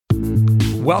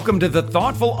Welcome to the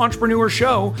Thoughtful Entrepreneur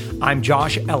Show. I'm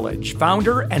Josh Elledge,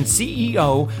 founder and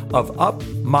CEO of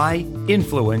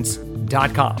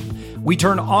UpMyInfluence.com. We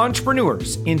turn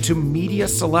entrepreneurs into media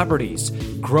celebrities,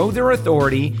 grow their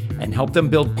authority, and help them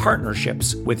build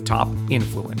partnerships with top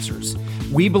influencers.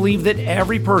 We believe that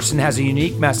every person has a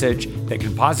unique message that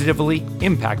can positively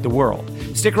impact the world.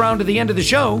 Stick around to the end of the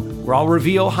show, where I'll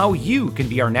reveal how you can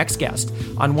be our next guest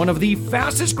on one of the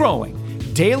fastest growing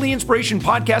daily inspiration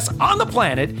podcasts on the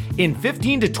planet in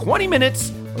 15 to 20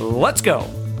 minutes. Let's go.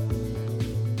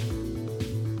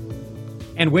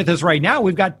 And with us right now,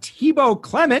 we've got Thibaud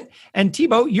Clement. And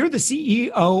Thibaud, you're the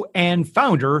CEO and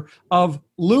founder of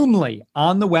Loomly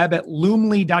on the web at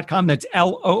loomly.com. That's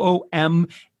LOOMLY.com.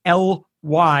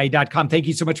 Thank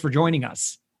you so much for joining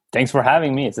us. Thanks for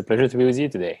having me. It's a pleasure to be with you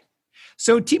today.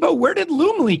 So Thibaud, where did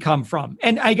Loomly come from?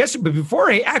 And I guess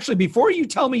before you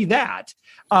tell me that,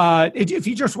 if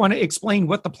you just want to explain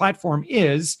what the platform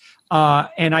is,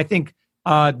 and I think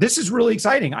this is really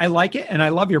exciting. I like it, and I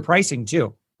love your pricing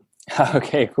too.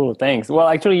 Okay, cool. Thanks. Well,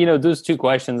 actually, those two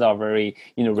questions are very,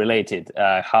 related.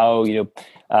 How,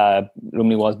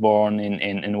 Loomly was born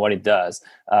and what it does.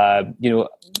 The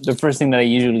first thing that I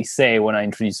usually say when I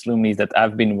introduce Loomly is that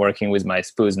I've been working with my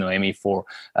spouse, Noemi, for,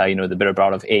 the better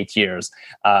part of 8 years.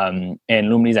 And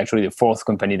Loomly is actually the fourth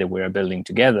company that we're building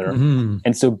together. Mm-hmm.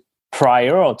 And so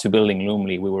prior to building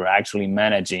Loomly, we were actually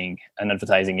managing an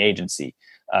advertising agency.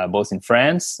 Both in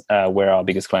France, where our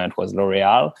biggest client was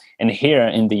L'Oreal, and here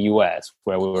in the US,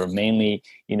 where we were mainly,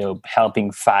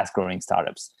 helping fast-growing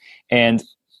startups. And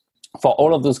for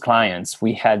all of those clients,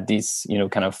 we had this,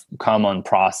 kind of common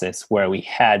process where we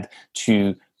had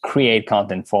to create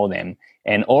content for them.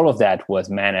 And all of that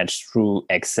was managed through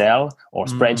Excel or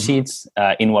spreadsheets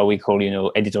in what we call,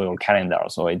 editorial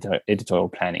calendars or editorial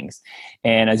plannings.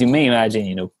 And as you may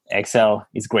imagine, Excel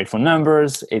is great for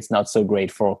numbers. It's not so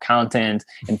great for content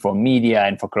and for media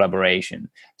and for collaboration.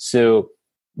 So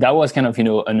that was kind of,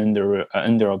 an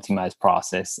under-optimized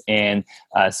process. And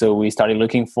so we started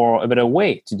looking for a better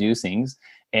way to do things.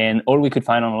 And all we could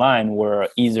find online were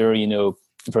either,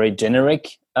 very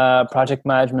generic project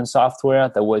management software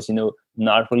that was,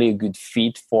 not really a good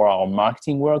fit for our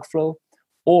marketing workflow,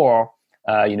 or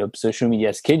social media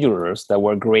schedulers that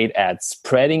were great at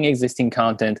spreading existing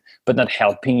content but not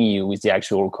helping you with the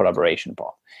actual collaboration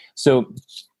part. So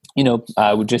we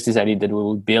just decided that we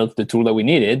would build the tool that we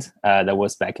needed. That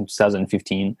was back in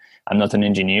 2015. I'm not an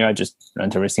engineer. I just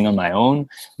learned everything on my own.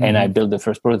 Mm-hmm. And I built the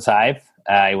first prototype.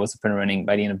 It was up and running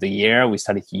by the end of the year. We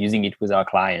started using it with our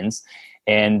clients.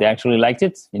 And they actually liked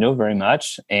it, very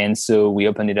much. And so we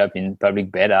opened it up in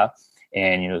public beta,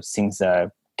 and, things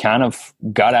kind of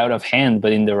got out of hand,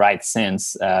 but in the right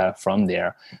sense from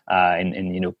there.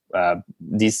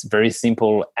 This very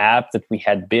simple app that we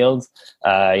had built,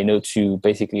 to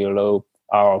basically allow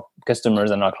our customers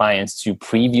and our clients to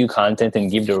preview content and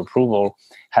give their approval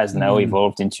has now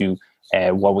evolved into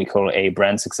what we call a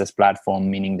brand success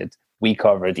platform, meaning that we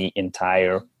cover the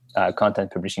entire content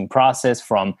publishing process,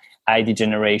 from ID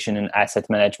generation and asset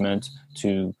management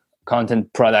to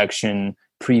content production,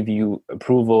 preview,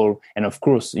 approval, and of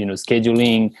course,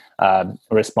 scheduling,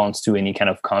 response to any kind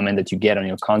of comment that you get on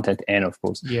your content, and of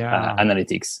course,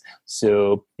 analytics.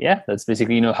 So that's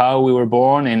basically, how we were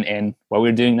born and what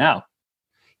we're doing now.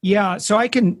 Yeah, so I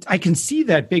can see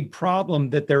that big problem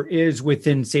that there is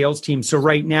within sales teams. So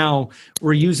right now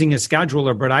we're using a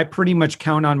scheduler, but I pretty much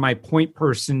count on my point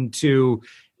person to,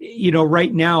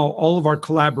 right now all of our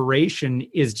collaboration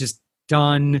is just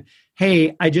done.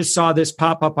 Hey, I just saw this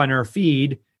pop up on our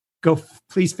feed. Go,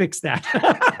 please fix that.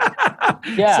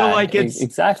 Yeah, so it's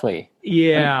exactly.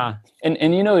 Yeah. And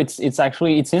it's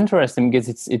actually interesting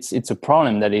because it's a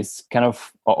problem that is kind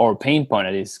of, or pain point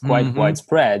that is quite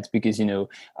widespread, because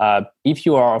if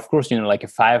you are, of course, like a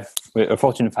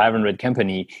Fortune 500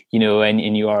 company,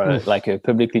 and you are like a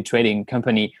publicly trading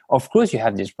company, of course you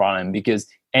have this problem, because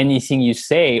anything you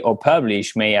say or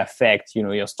publish may affect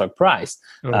your stock price.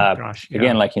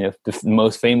 Again, the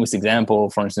most famous example,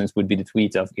 for instance, would be the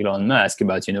tweet of Elon Musk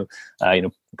about a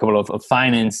couple of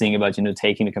financing about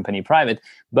taking the company private.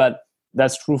 But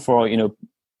that's true for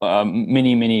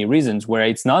many reasons, where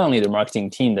it's not only the marketing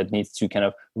team that needs to kind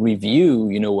of review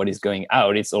what is going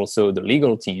out. It's also the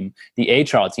legal team, the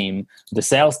HR team, the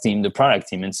sales team, the product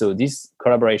team. And so this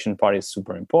collaboration part is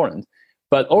super important.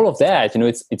 But all of that,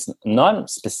 it's not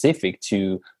specific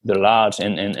to the large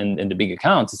and the big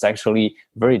accounts. It's actually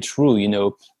very true,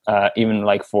 even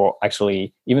like for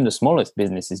actually even the smallest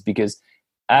businesses, because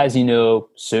as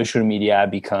social media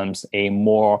becomes a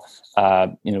more,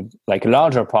 like a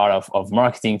larger part of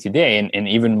marketing today, and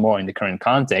even more in the current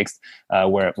context,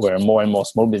 where more and more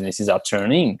small businesses are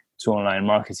turning to online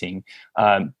marketing,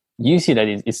 you see that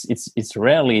it's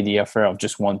rarely the affair of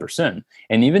just one person.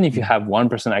 And even if you have one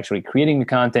person actually creating the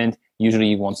content, usually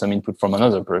you want some input from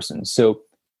another person. So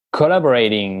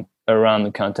collaborating around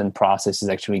the content process is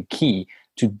actually key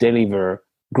to deliver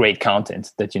great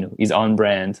content that is on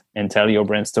brand and tell your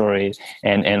brand story,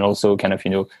 and also kind of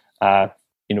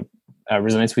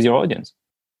resonates with your audience.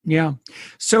 Yeah.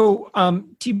 So,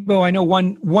 Thibaud, I know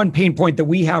one pain point that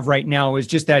we have right now is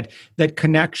just that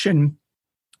connection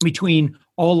between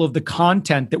all of the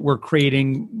content that we're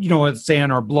creating, let's say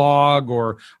on our blog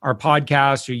or our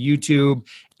podcast or YouTube,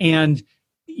 and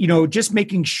just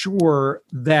making sure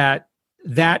that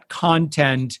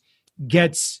content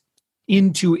gets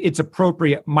into its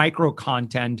appropriate micro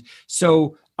content.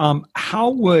 So how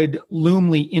would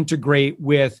Loomly integrate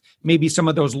with maybe some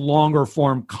of those longer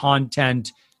form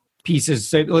content pieces?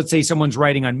 So let's say someone's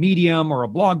writing on Medium or a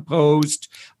blog post.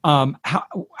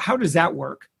 How does that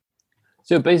work?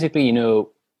 So basically,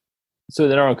 so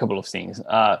there are a couple of things.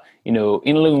 In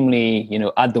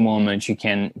Loomly, at the moment, you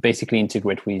can basically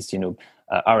integrate with,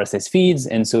 RSS feeds.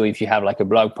 And so if you have like a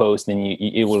blog post, then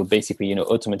it will basically,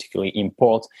 automatically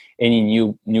import any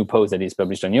new post that is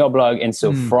published on your blog. And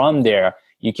so from there,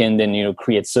 you can then,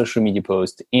 create social media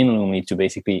posts in Loomly to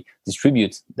basically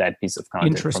distribute that piece of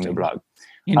content from your blog.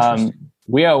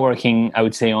 We are working, I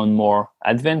would say, on more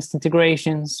advanced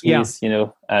integrations with,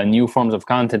 new forms of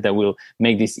content that will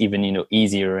make this even,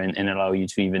 easier and allow you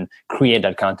to even create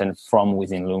that content from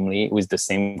within Loomly with the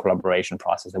same collaboration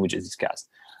process that we just discussed.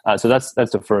 So that's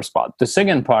the first part. The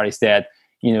second part is that,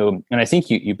 and I think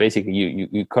you basically,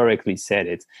 you correctly said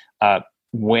it,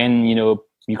 when,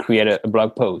 you create a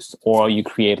blog post or you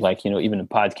create like, even a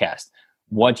podcast,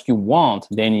 what you want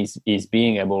then is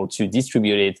being able to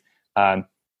distribute it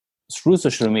through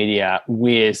social media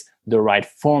with the right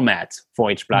format for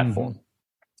each platform.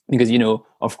 Because,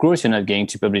 of course, you're not going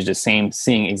to publish the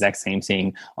exact same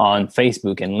thing on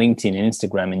Facebook and LinkedIn and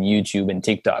Instagram and YouTube and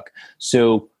TikTok.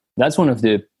 So that's one of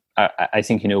the, I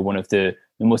think, one of the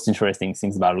most interesting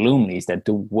things about Loomly is that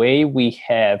the way we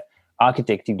have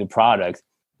architected the product,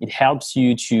 it helps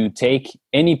you to take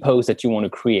any post that you want to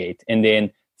create and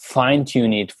then fine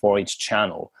tune it for each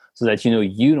channel so that,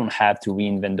 you don't have to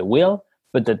reinvent the wheel.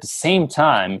 But at the same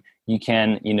time, you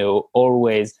can,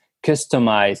 always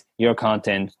customize your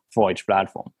content for each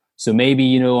platform. So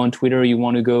maybe, on Twitter, you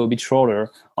want to go a bit shorter.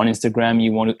 On Instagram,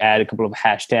 you want to add a couple of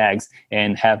hashtags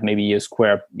and have maybe a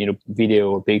square,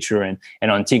 video or picture. And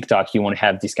on TikTok, you want to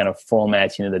have this kind of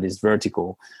format, that is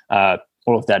vertical.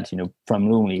 All of that, from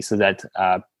Loomly, so that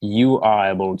you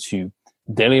are able to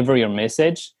deliver your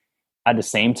message at the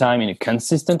same time in a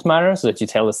consistent manner so that you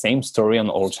tell the same story on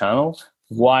all channels,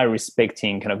 while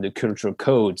respecting kind of the cultural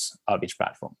codes of each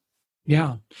platform.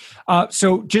 Yeah.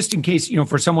 So just in case,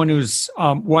 for someone who's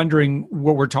wondering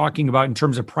what we're talking about in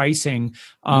terms of pricing,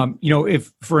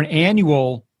 if for an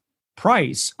annual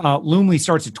price, Loomly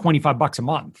starts at $25 a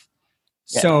month.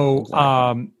 Yeah, so,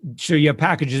 exactly. So you have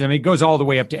packages. I mean, it goes all the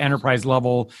way up to enterprise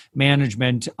level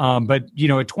management. But, at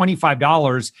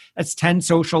 $25, that's 10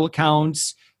 social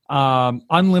accounts,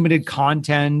 unlimited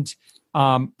content,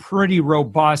 pretty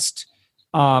robust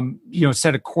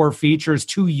set of core features,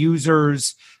 2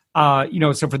 users,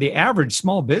 so for the average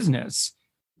small business,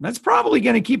 that's probably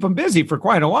going to keep them busy for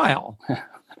quite a while.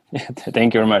 Yeah,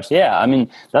 thank you very much. Yeah, I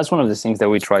mean, that's one of the things that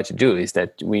we try to do is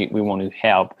that we want to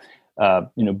help,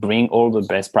 bring all the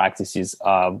best practices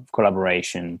of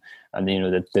collaboration and,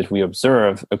 that we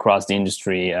observe across the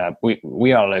industry.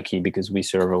 We are lucky because we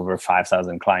serve over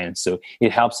 5,000 clients. So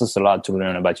it helps us a lot to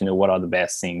learn about, what are the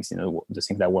best things, the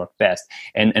things that work best.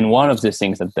 And one of the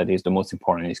things that is the most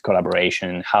important is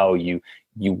collaboration, how you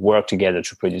work together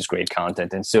to produce great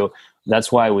content. And so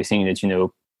that's why we think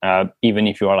that, even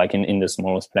if you are like in the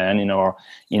smallest plan in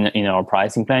our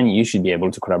pricing plan, you should be able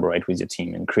to collaborate with your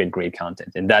team and create great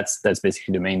content. And that's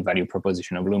basically the main value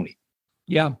proposition of Loomly.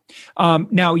 Yeah.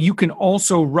 Now you can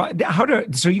also run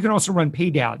you can also run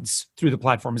paid ads through the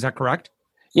platform. Is that correct?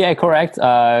 Yeah, correct. We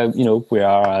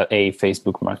are a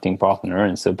Facebook marketing partner,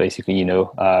 and so basically,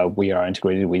 we are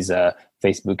integrated with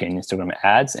Facebook and Instagram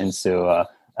ads, and so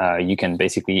you can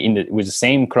basically with the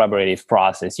same collaborative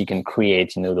process, you can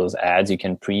create those ads. You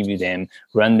can preview them,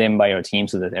 run them by your team,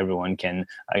 so that everyone can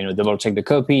double check the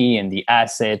copy and the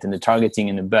asset and the targeting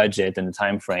and the budget and the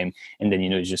time frame, and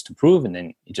then just approve, and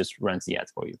then it just runs the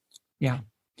ads for you. Yeah.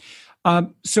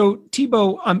 So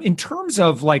Thibaud, in terms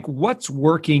of like what's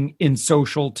working in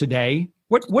social today,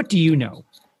 what do you know?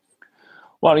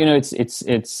 Well,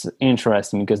 it's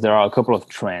interesting because there are a couple of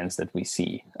trends that we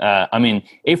see. I mean,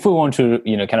 if we want to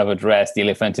kind of address the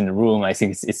elephant in the room, I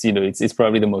think it's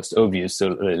probably the most obvious. So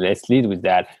let's lead with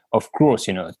that. Of course,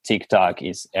 TikTok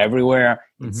is everywhere.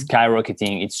 It's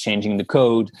skyrocketing. It's changing the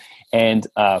code, and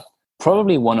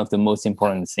probably one of the most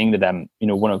important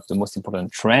one of the most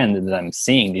important trend that I'm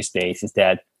seeing these days is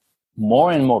that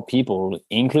more and more people,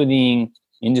 including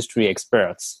industry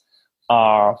experts,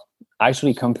 are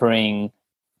actually comparing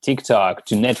TikTok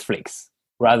to Netflix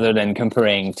rather than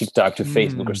comparing TikTok to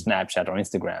Facebook or Snapchat or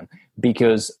Instagram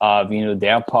because of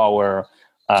their power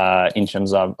in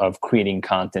terms of creating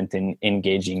content and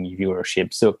engaging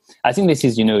viewership. So I think this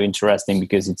is interesting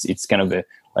because it's kind of a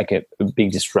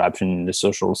big disruption in the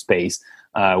social space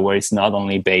where it's not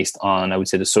only based on, I would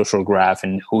say, the social graph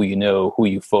and who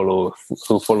you follow,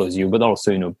 who follows you, but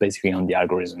also basically on the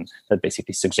algorithm that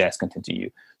basically suggests content to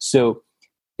you. So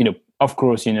of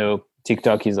course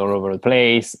TikTok is all over the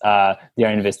place. They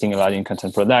are investing a lot in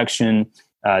content production.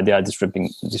 They are disrupting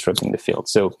the field.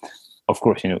 So, of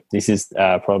course, this is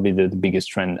probably the biggest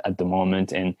trend at the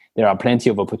moment. And there are plenty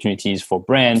of opportunities for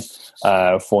brands,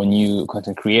 for new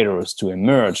content creators to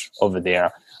emerge over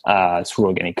there through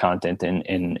organic content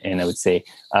and I would say,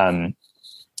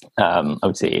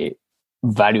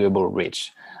 valuable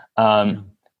reach.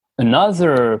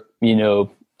 Another,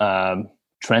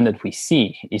 trend that we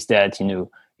see is that,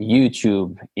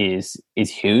 YouTube is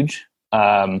huge.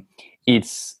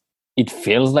 It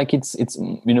feels like it's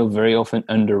very often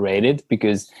underrated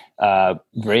because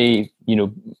pretty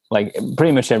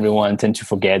much everyone tend to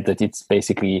forget that it's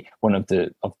basically one of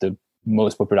the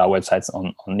most popular websites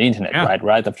on the internet,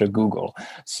 right after Google.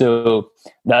 So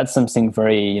that's something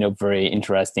very very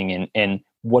interesting. And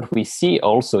what we see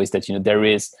also is that there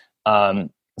is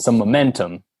some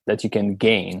momentum that you can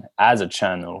gain as a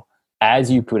channel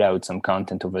as you put out some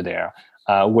content over there,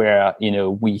 where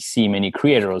we see many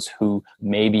creators who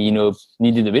maybe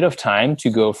needed a bit of time to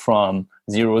go from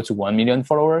 0 to 1 million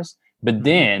followers, but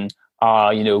then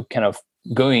are kind of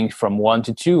going from 1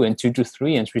 to 2 and 2 to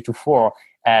 3 and 3 to 4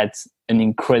 at an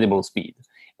incredible speed.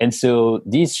 And so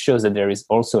this shows that there is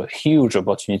also a huge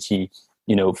opportunity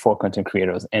for content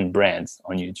creators and brands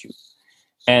on YouTube.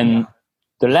 And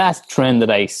the last trend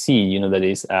that I see that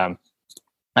is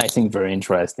I think very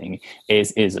interesting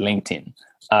is LinkedIn.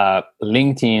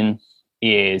 LinkedIn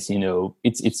is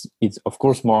it's of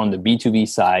course more on the B2B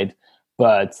side,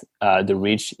 but the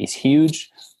reach is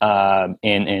huge, and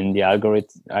the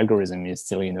algorithm is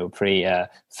still pretty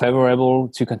favorable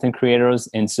to content creators,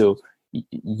 and so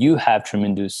you have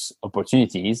tremendous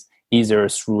opportunities either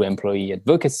through employee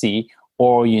advocacy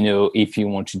or if you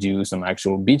want to do some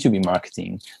actual B2B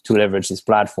marketing to leverage this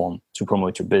platform to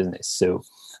promote your business. So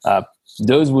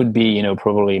those would be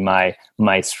probably my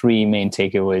three main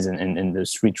takeaways and the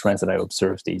three trends that I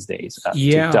observe these days: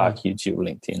 TikTok, YouTube,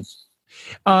 LinkedIn.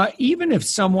 Even if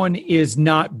someone is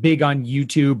not big on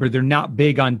YouTube or they're not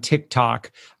big on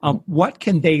TikTok, what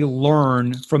can they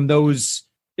learn from those?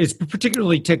 Is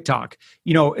particularly TikTok,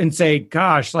 and say,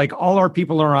 gosh, like all our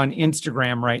people are on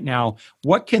Instagram right now.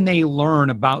 What can they learn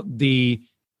about the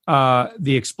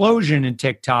explosion in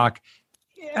TikTok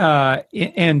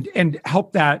and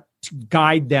help that to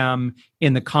guide them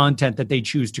in the content that they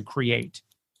choose to create?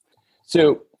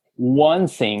 So one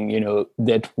thing,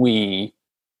 that we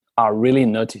are really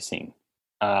noticing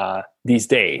these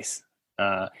days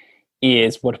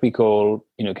is what we call,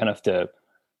 kind of the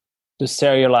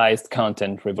serialized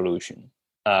content revolution.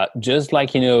 Just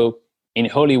like, in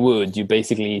Hollywood, you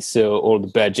basically saw all the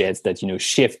budgets that,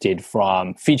 shifted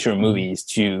from feature movies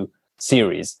to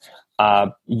series.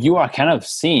 You are kind of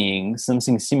seeing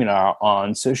something similar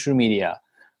on social media,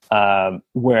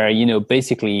 where,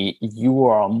 basically you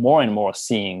are more and more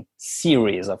seeing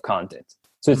series of content.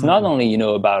 So it's not only,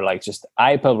 about like just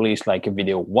I publish like a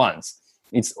video once.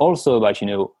 It's also about,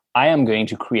 I am going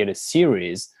to create a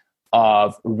series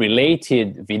of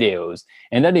related videos.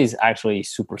 And that is actually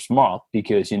super smart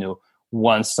because,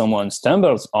 once someone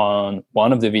stumbles on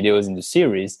one of the videos in the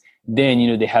series,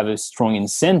 then, they have a strong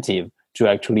incentive to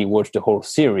actually watch the whole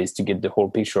series to get the whole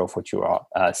picture of what you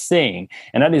are saying.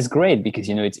 And that is great because,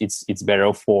 it's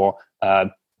better for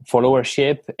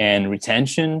followership and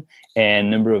retention and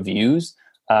number of views.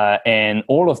 And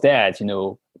all of that,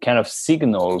 kind of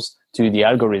signals to the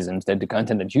algorithms that the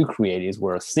content that you create is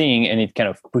worth seeing, and it kind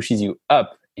of pushes you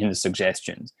up in the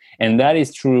suggestions. And that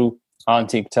is true on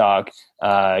TikTok.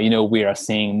 We are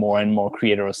seeing more and more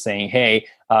creators saying, hey,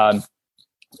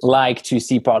 like to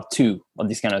see part 2 of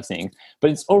this kind of thing.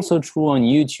 But it's also true on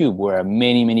YouTube, where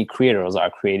many creators are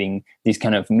creating this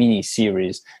kind of mini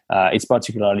series. It's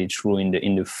particularly true in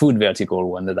the food vertical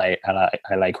one that I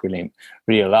like really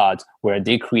a lot, where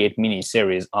they create mini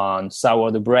series on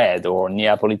sourdough bread or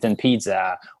Neapolitan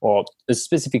pizza or a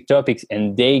specific topics,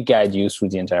 and they guide you through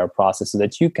the entire process so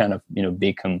that you kind of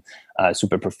become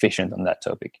super proficient on that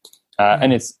topic.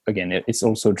 And it's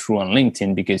also true on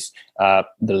LinkedIn, because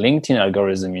the LinkedIn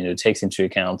algorithm, takes into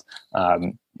account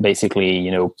basically,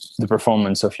 the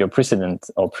performance of your precedent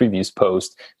or previous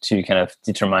post to kind of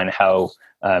determine how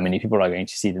many people are going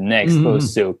to see the next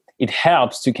post. So it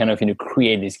helps to kind of,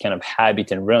 create this kind of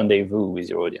habit and rendezvous with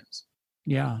your audience.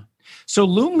 Yeah. So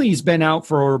Loomly's been out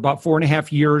for about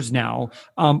 4.5 years now.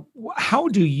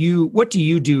 What do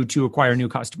you do to acquire new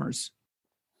customers?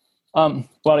 Well,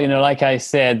 like I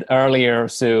said earlier,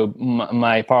 so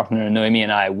my partner Noemi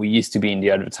and I, we used to be in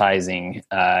the advertising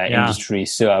industry.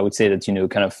 So I would say that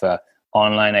kind of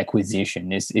online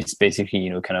acquisition is basically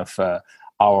kind of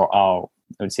our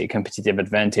I would say competitive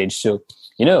advantage. So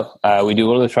we do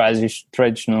all the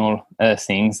traditional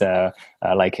things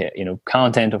like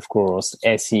content, of course,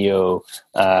 SEO.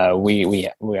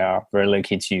 We are very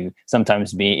lucky to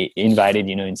sometimes be invited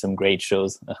in some great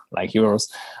shows like yours,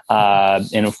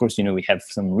 and of course we have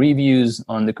some reviews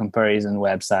on the comparison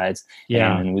websites,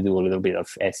 and we do a little bit of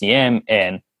SEM,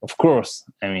 and of course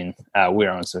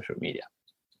we're on social media.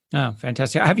 Oh,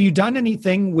 fantastic. Have you done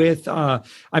anything with,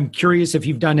 I'm curious if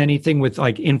you've done anything with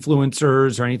like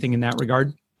influencers or anything in that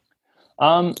regard?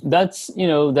 That's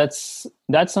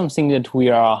something that we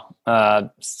are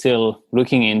still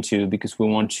looking into, because we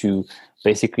want to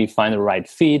basically find the right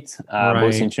fit,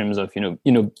 both in terms of,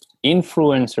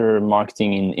 influencer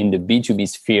marketing in the B2B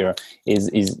sphere is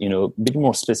a bit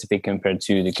more specific compared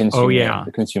to the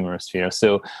consumer sphere.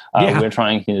 So we're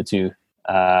trying to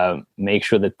make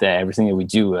sure that everything that we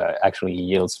do actually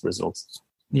yields results.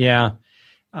 Yeah.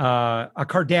 A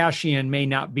Kardashian may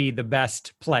not be the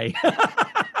best play.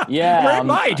 Yeah. Or it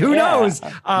might, who knows?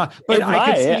 But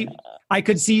I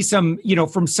could see some,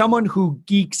 from someone who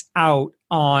geeks out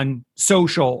on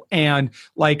social and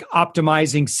like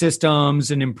optimizing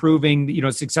systems and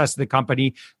improving, success of the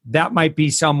company, that might be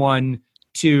someone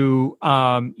to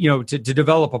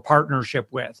develop a partnership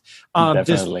with.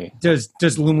 Definitely. Does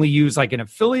Loomly use like an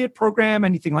affiliate program,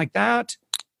 anything like that?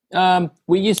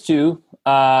 We used to,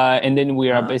 and then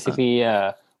we are basically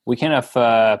we kind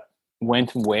of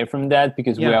went away from that,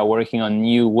 because we are working on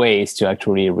new ways to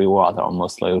actually reward our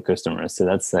most loyal customers. So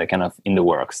that's kind of in the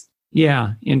works.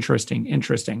 Yeah,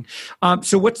 interesting.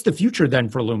 So what's the future then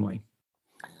for Loomly?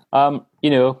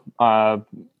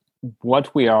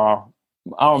 What we are.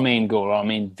 Our main goal, our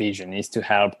main vision is to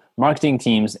help marketing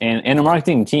teams, and a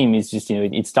marketing team is just,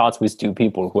 it starts with 2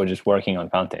 people who are just working on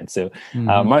content. So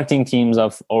marketing teams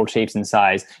of all shapes and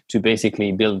size to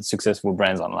basically build successful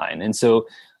brands online. And so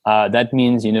that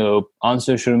means, on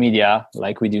social media,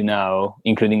 like we do now,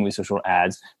 including with social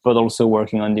ads, but also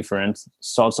working on different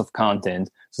sorts of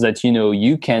content so that,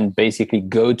 you can basically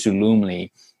go to Loomly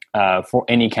for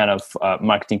any kind of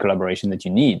marketing collaboration that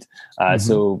you need.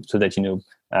 So that,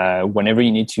 whenever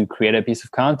you need to create a piece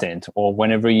of content, or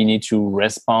whenever you need to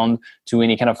respond to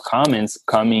any kind of comments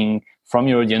coming from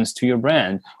your audience to your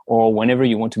brand, or whenever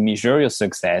you want to measure your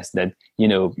success, that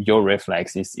your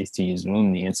reflex is to use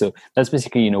Loomly. And so that's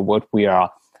basically what we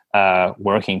are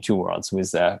working towards,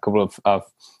 with a couple of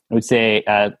I would say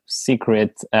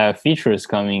secret features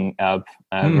coming up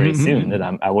very soon that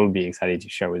I will be excited to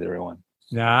share with everyone.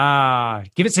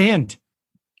 Give us a hint.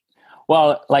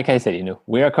 Well, like I said,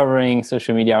 we are covering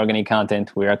social media organic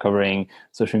content. We are covering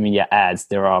social media ads.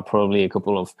 There are probably a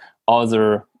couple of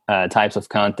other types of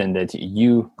content that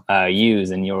you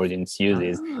use and your audience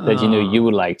uses that you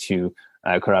would like to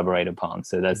collaborate upon.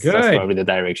 So that's probably the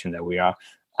direction that we are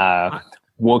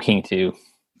walking to.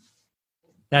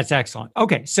 That's excellent.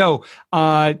 Okay, so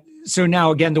now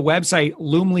again, the website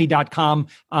loomly.com.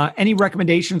 Any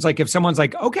recommendations? Like if someone's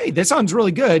like, okay, this sounds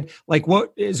really good. Like,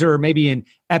 what is there? Maybe an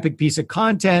epic piece of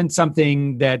content,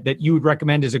 something that you would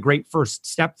recommend as a great first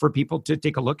step for people to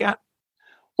take a look at?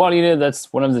 Well,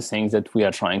 that's one of the things that we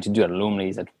are trying to do at Loomly,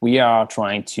 is that we are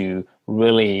trying to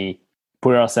really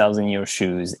put ourselves in your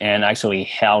shoes and actually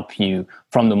help you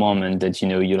from the moment that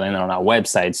you land on our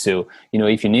website. So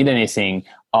if you need anything,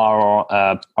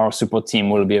 our support team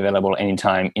will be available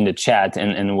anytime in the chat,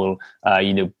 and will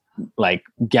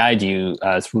guide you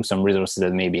through some resources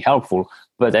that may be helpful.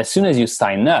 But as soon as you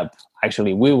sign up,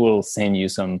 actually we will send you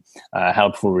some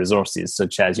helpful resources,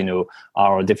 such as,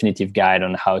 our definitive guide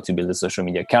on how to build a social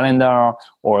media calendar,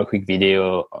 or a quick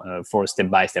video for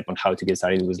step-by-step on how to get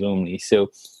started with Loomly. So,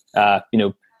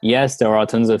 yes, there are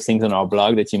tons of things on our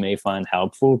blog that you may find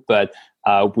helpful, but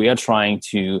we are trying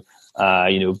to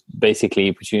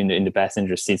basically put you in the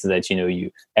passenger seat so that,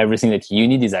 everything that you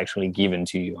need is actually given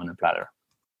to you on a platter.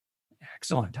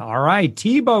 Excellent. All right.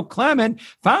 Thibaud Clement,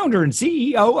 founder and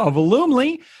CEO of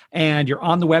Loomly, and you're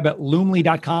on the web at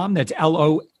loomly.com. That's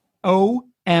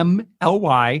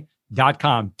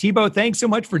LOOMLY.com. Thibaud, thanks so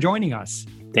much for joining us.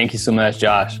 Thank you so much,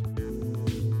 Josh.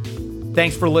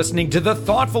 Thanks for listening to the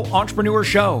Thoughtful Entrepreneur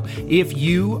Show. If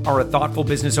you are a thoughtful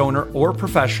business owner or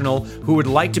professional who would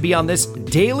like to be on this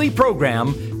daily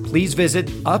program, please visit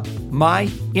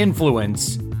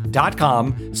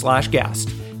upmyinfluence.com/guest.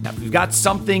 Now, if you've got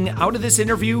something out of this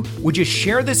interview, would you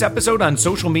share this episode on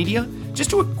social media?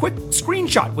 Just do a quick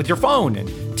screenshot with your phone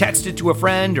and text it to a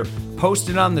friend or post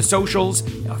it on the socials.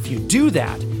 Now, if you do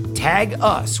that, tag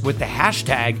us with the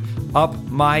hashtag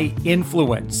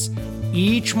UpMyInfluence.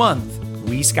 Each month,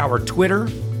 we scour Twitter,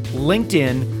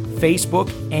 LinkedIn, Facebook,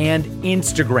 and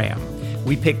Instagram.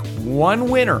 We pick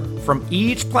one winner from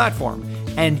each platform,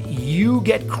 and you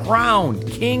get crowned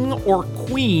king or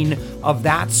queen of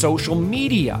that social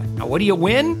media. Now, what do you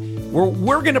win?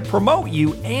 We're going to promote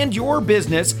you and your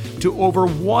business to over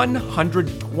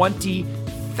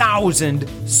 120,000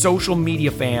 social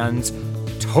media fans,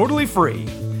 totally free.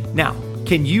 Now,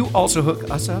 can you also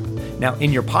hook us up? Now,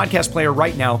 in your podcast player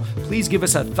right now, please give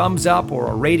us a thumbs up or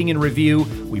a rating and review.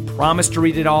 We promise to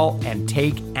read it all and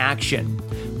take action.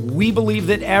 We believe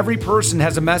that every person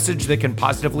has a message that can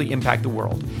positively impact the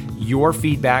world. Your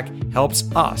feedback helps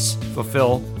us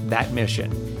fulfill that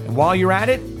mission. And while you're at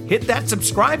it, hit that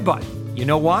subscribe button. You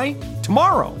know why?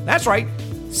 Tomorrow, that's right,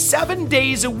 7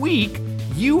 days a week,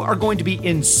 you are going to be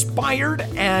inspired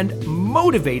and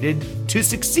motivated to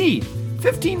succeed.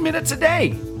 15 minutes a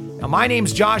day. Now, my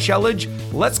name's Josh Elledge.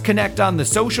 Let's connect on the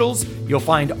socials. You'll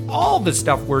find all the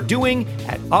stuff we're doing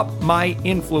at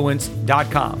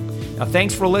upmyinfluence.com. Now,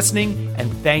 thanks for listening,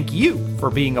 and thank you for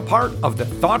being a part of the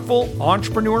Thoughtful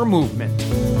Entrepreneur Movement.